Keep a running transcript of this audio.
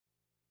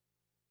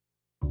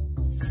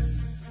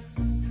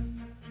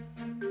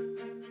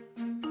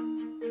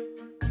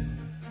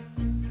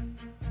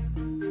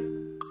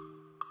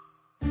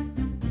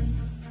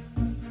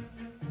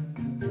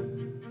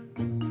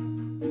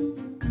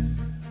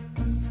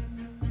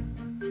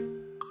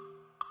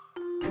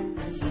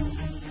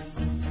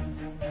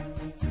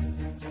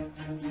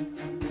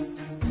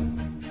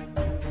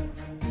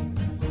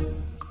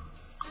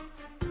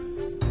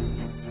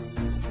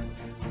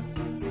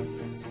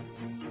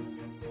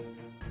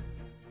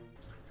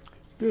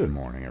Good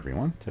morning,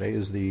 everyone. Today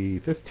is the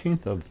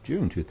 15th of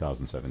June,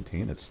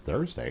 2017. It's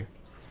Thursday.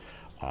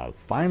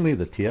 Finally,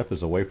 the TF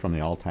is away from the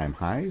all-time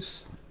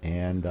highs,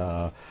 and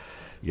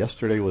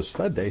yesterday was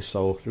Fed Day,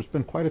 so there's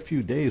been quite a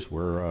few days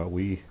where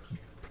we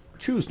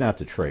choose not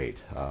to trade.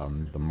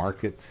 The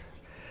market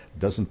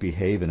doesn't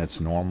behave in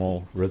its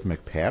normal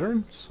rhythmic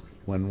patterns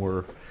when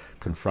we're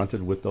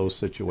confronted with those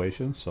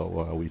situations,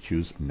 so we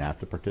choose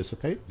not to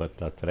participate. But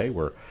today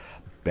we're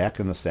back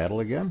in the saddle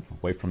again,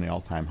 away from the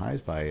all-time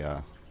highs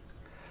by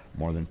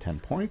more than 10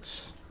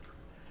 points.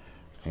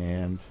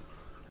 And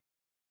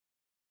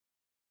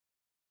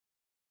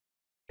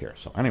here.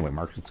 So anyway,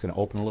 market's going to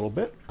open a little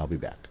bit. I'll be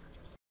back.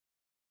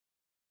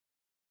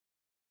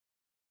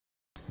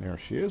 There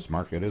she is.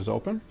 Market is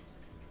open.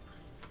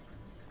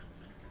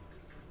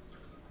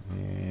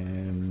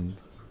 And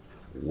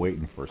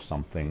waiting for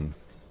something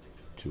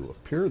to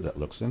appear that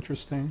looks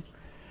interesting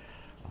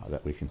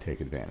that we can take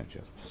advantage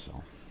of.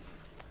 So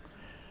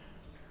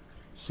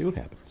see what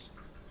happens.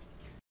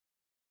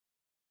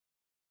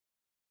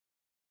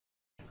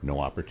 No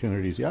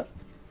opportunities yet.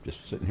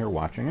 Just sitting here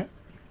watching it.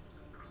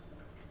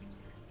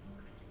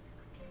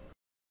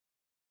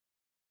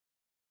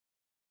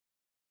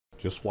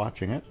 Just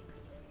watching it.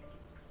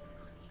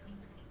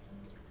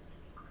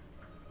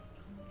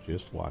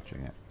 Just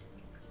watching it.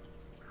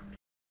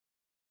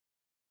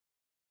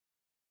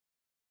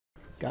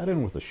 Got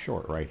in with a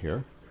short right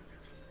here.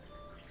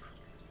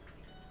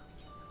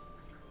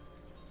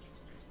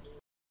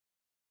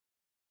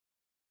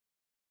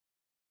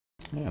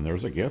 And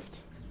there's a gift.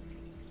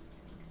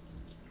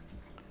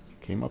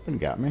 Came up and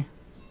got me.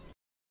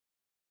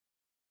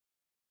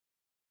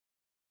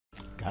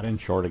 Got in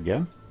short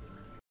again.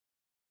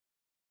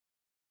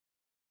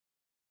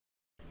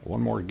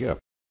 One more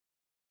gift.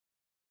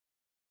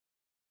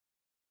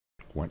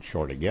 Went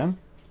short again.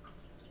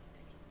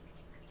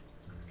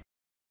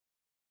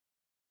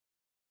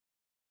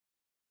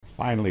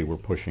 Finally, we're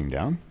pushing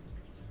down.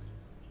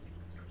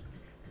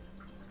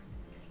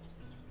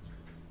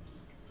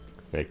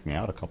 Faked me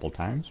out a couple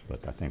times,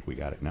 but I think we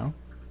got it now.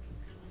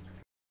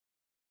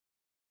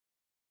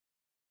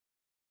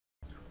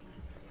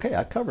 Okay,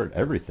 I covered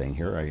everything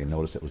here. I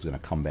noticed it was going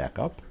to come back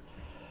up.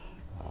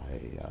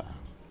 I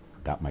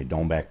got my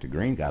dome back to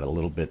green, got a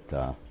little bit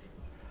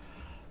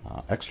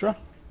extra,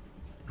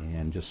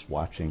 and just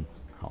watching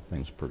how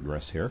things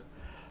progress here.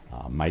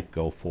 Might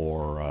go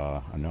for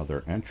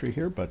another entry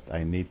here, but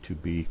I need to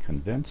be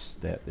convinced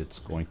that it's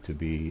going to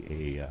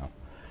be a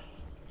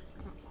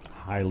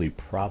highly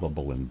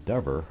probable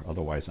endeavor.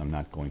 Otherwise, I'm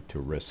not going to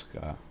risk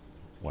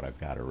what I've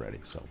got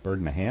already. So bird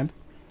in the hand.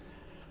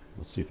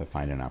 Let's see if I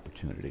find an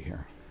opportunity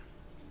here.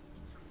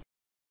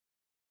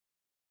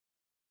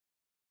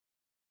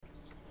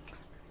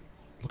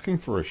 Looking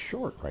for a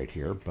short right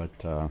here,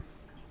 but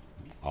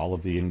all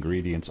of the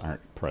ingredients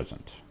aren't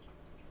present.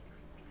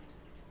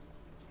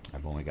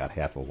 I've only got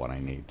half of what I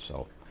need,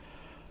 so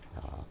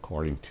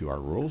according to our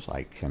rules,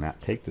 I cannot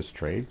take this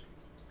trade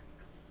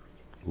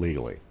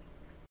legally.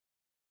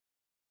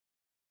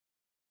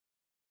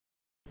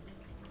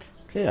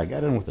 Okay, I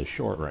got in with a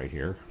short right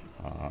here.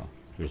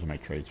 Here's my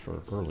trades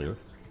for earlier.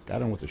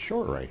 Got in with a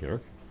short right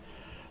here.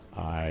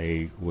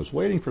 I was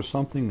waiting for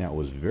something that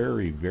was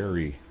very,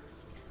 very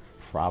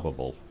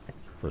probable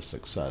for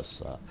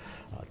success.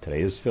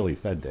 Today is Philly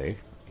Fed Day,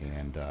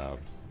 and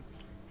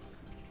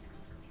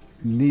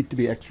need to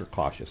be extra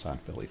cautious on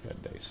Philly Fed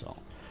Day. So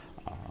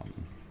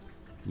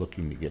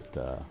looking to get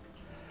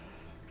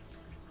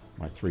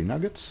my 3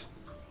 nuggets.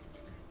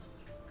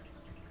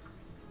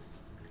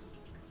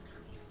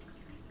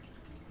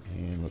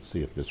 And let's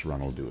see if this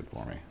run will do it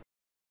for me.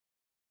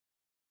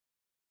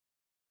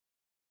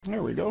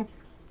 There we go.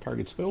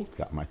 Target's filled.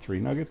 Got my 3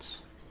 nuggets.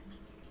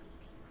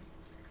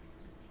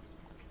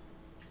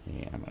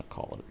 And I'm going to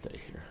call it a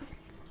day here.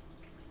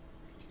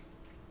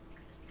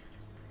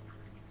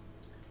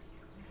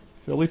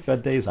 Philly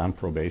Fed Day is on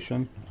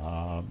probation.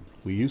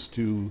 We used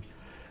to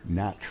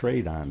not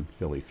trade on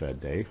Philly Fed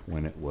Day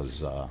when it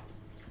was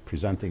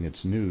presenting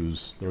its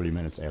news 30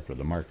 minutes after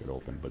the market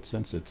opened. But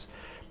since it's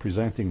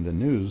presenting the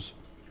news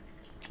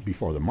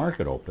before the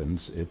market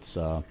opens, it's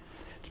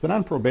been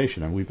on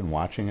probation, and we've been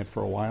watching it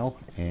for a while.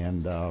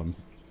 And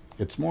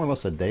it's more or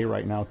less a day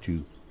right now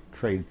to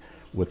trade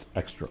with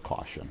extra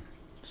caution.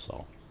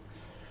 So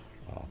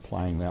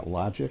applying that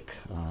logic,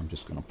 I'm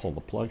just going to pull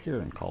the plug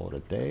here and call it a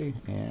day.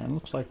 And it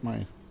looks like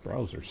my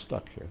browser's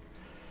stuck here.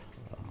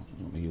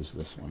 Let me use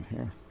this one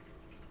here.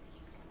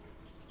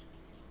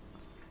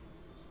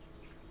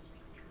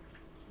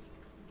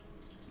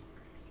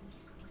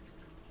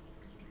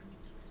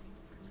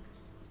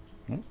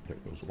 Oh, there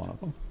goes one of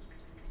them.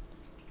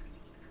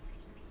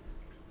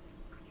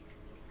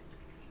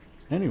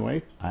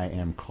 Anyway, I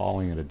am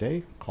calling it a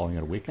day, calling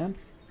it a weekend.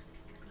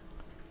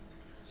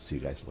 See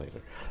you guys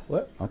later.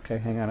 Well, okay,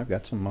 hang on. I've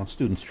got some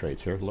students'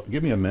 trades here. Look,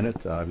 give me a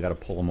minute. I've got to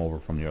pull them over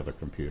from the other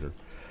computer.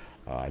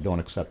 I don't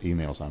accept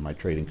emails on my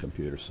trading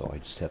computer, so I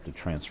just have to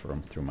transfer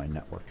them through my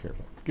network here.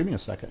 But give me a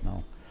second,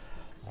 and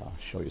I'll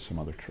show you some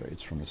other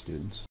trades from the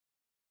students.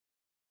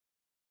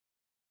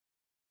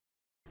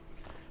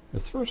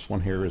 This first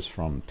one here is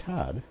from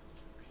Todd.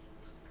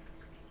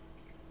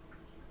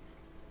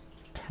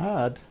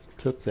 Todd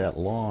took that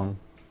long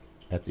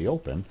at the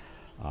Open.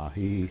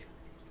 He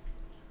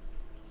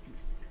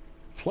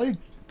played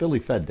Philly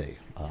Fed Day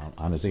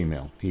on his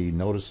email. He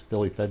noticed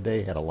Philly Fed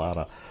Day had a lot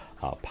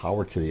of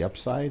power to the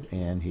upside,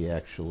 and he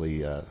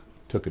actually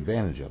took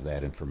advantage of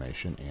that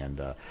information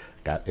and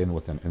got in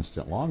with an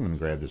instant long and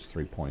grabbed his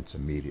 3 points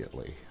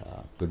immediately.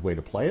 Good way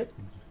to play it.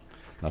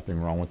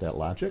 Nothing wrong with that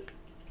logic.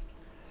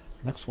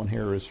 Next one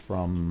here is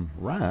from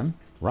Ron.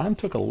 Ron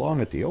took a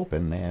long at the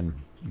Open and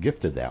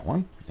gifted that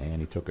one,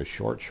 and he took a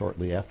short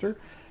shortly after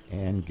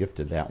and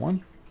gifted that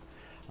one.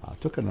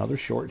 Took another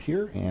short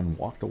here and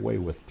walked away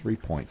with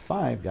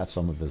 3.5, got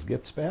some of his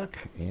gifts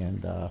back,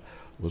 and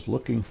was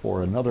looking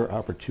for another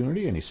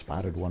opportunity, and he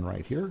spotted one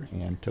right here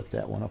and took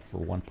that one up for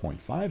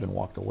 1.5 and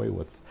walked away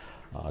with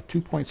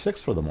 2.6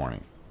 for the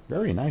morning.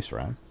 Very nice,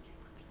 Ron.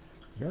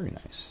 Very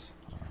nice.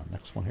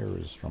 Next one here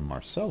is from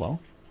Marcelo.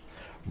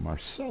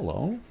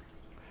 Marcelo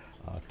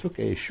took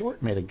a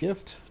short, made a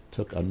gift,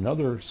 took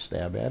another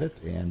stab at it,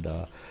 and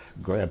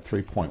grabbed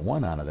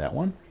 3.1 out of that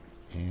one,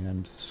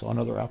 and saw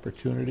another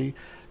opportunity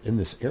in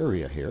this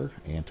area here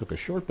and took a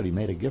short, but he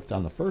made a gift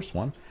on the first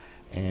one,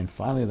 and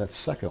finally that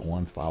second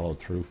one followed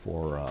through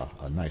for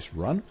a nice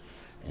run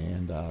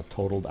and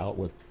totaled out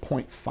with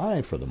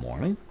 0.5 for the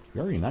morning.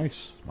 Very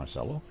nice,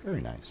 Marcelo.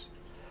 Very nice.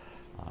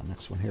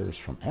 Next one here is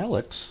from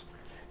Alex.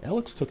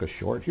 Alex took a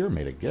short here,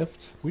 made a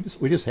gift. We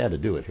just had to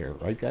do it here,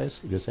 right, guys?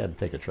 We just had to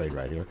take a trade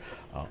right here.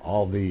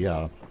 All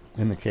the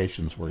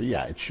indications were,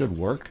 yeah, it should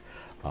work.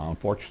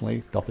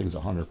 Unfortunately, nothing's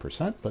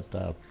 100%,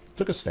 but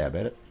took a stab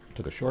at it.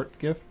 Took a short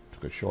gift,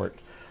 took a short,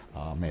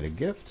 made a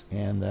gift,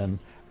 and then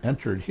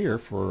entered here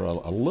for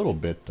a little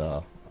bit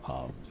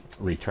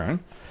return.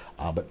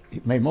 But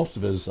he made most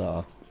of his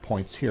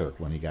points here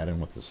when he got in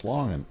with this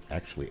long and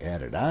actually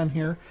added on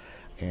here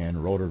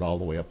and rode it all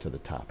the way up to the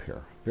top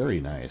here.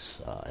 Very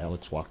nice.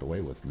 Alex walked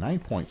away with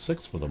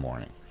 9.6 for the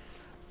morning.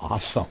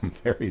 Awesome.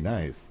 Very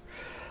nice.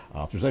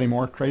 If there's any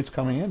more trades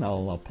coming in,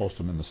 I'll post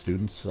them in the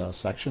students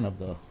section of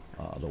the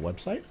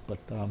website. But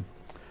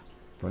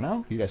for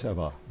now, you guys have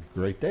a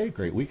great day,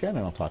 great weekend,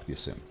 and I'll talk to you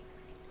soon.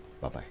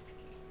 Bye-bye.